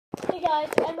guys,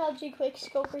 MLG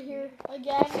Quickscoper here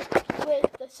again with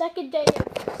the second day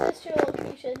of Sister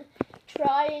Location,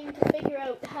 trying to figure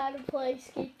out how to play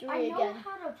Skate 3 again. I know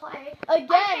how to play. Again.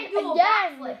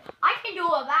 I can do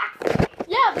a backflip.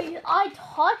 Yeah, because I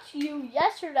taught you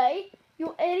yesterday,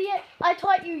 you idiot. I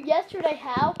taught you yesterday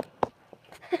how.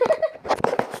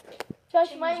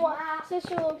 Josh, you might want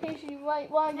Sister Location. You might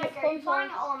want to get close on.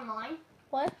 Online.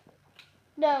 What?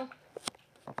 No.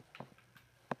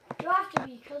 You have to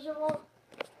be, because it won't.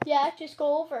 Yeah, just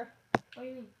go over. What do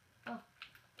you mean? Oh.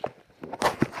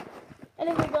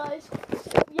 Anyway, guys,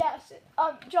 yes,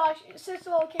 Josh,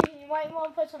 Sister Location, you might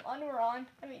want to put some underwear on.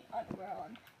 Underwear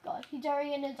on. God, he's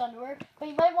already in his underwear. But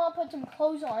you might want to put some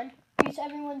clothes on, because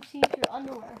everyone sees your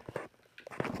underwear.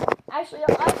 Actually,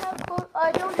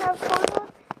 I don't have clothes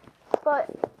on, but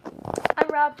I'm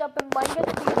wrapped up in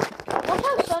blankets. Look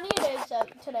how sunny it is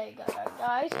today,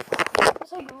 guys.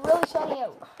 It's like really sunny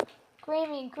out.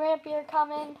 Grammy and Grampy are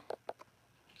coming.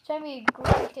 It's going to be a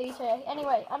great day today.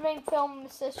 Anyway, I'm going to film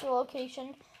Sister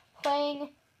Location playing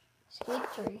Skate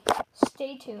 3.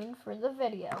 Stay tuned for the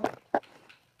video.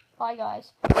 Bye,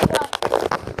 guys.